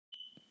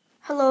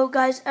Hello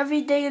guys,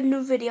 every day a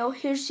new video.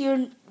 Here's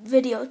your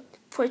video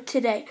for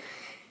today.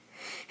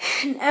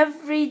 And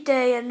every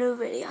day a new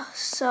video.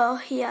 So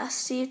yeah,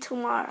 see you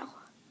tomorrow.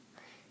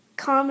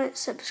 Comment,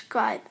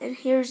 subscribe, and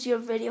here's your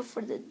video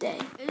for the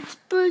day. It's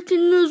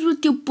breaking news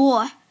with your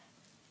boy,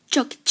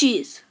 Chuck E.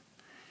 Cheese.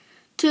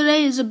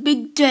 Today is a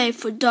big day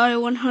for Dario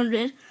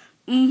 100.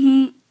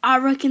 I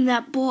reckon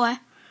that boy.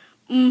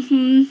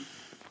 He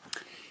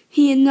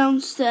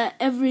announced that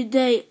every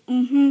day,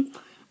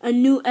 a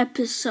new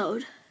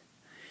episode.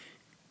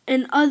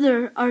 And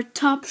our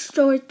top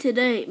story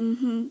today,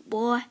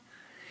 boy,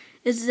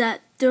 is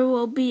that there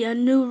will be a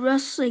new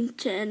wrestling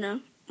channel.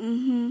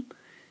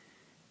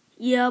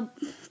 Yep,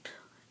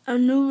 a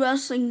new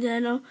wrestling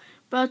channel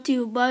brought to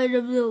you by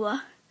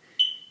Dubduba.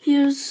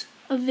 Here's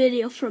a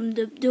video from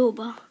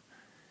Dubduba.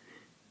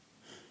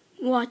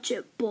 Watch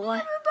it, boy.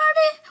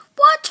 Everybody,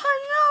 watch our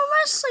new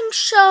wrestling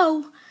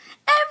show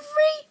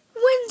every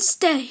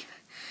Wednesday.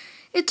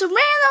 It's a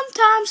random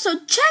time, so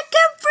check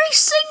every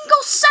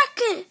single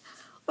second,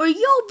 or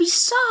you'll be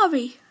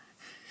sorry.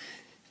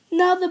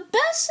 Now, the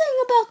best thing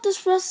about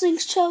this wrestling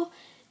show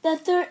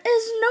that there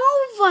is no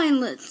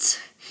violence.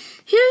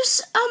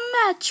 Here's a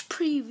match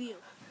preview.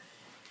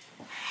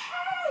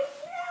 Hey,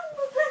 now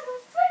we're gonna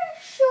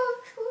finish your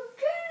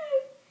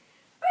today.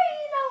 Bring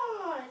it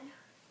on.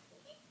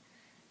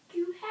 Do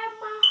you have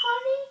my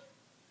honey?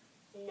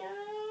 No.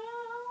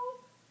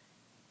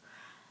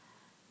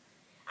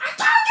 I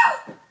told you!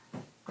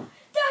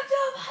 I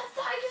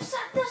thought you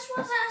said this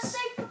was a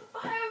safe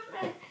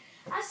environment.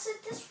 I said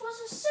this was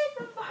a safe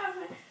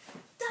environment.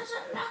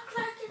 Doesn't look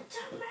like it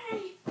to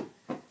me.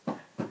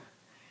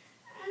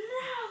 And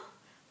now,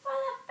 for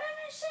the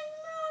finishing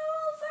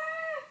maneuver,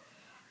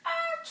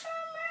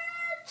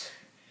 ultimate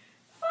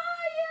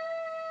fire!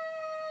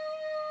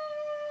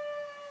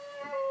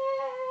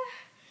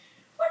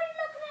 What are you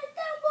looking at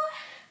there, boy?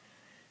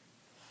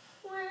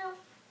 Well,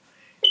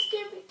 it's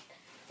going to be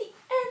the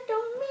end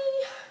of me.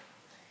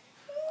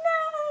 No!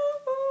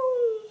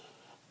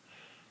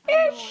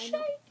 It's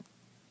safe.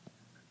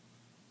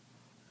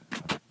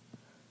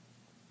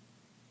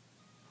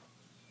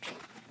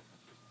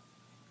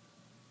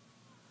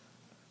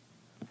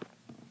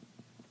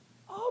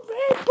 Oh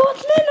man,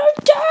 both men are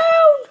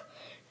down!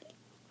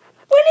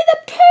 Winnie the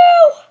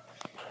Pooh!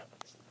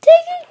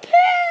 Taking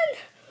pin!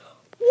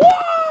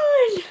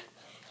 1,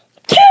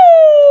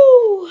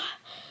 2,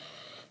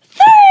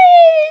 3!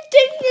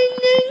 Ding, ding,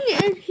 ding!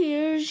 And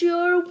here's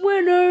your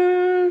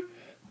winner!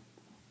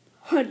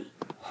 Honey,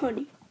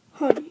 honey,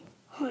 honey,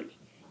 honey.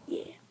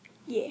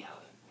 Yeah.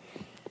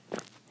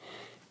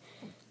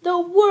 The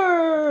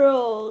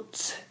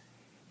world's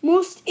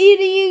most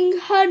eating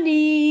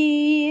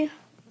honey.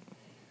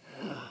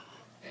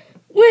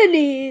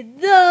 Winnie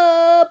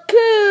the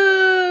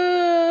Pooh!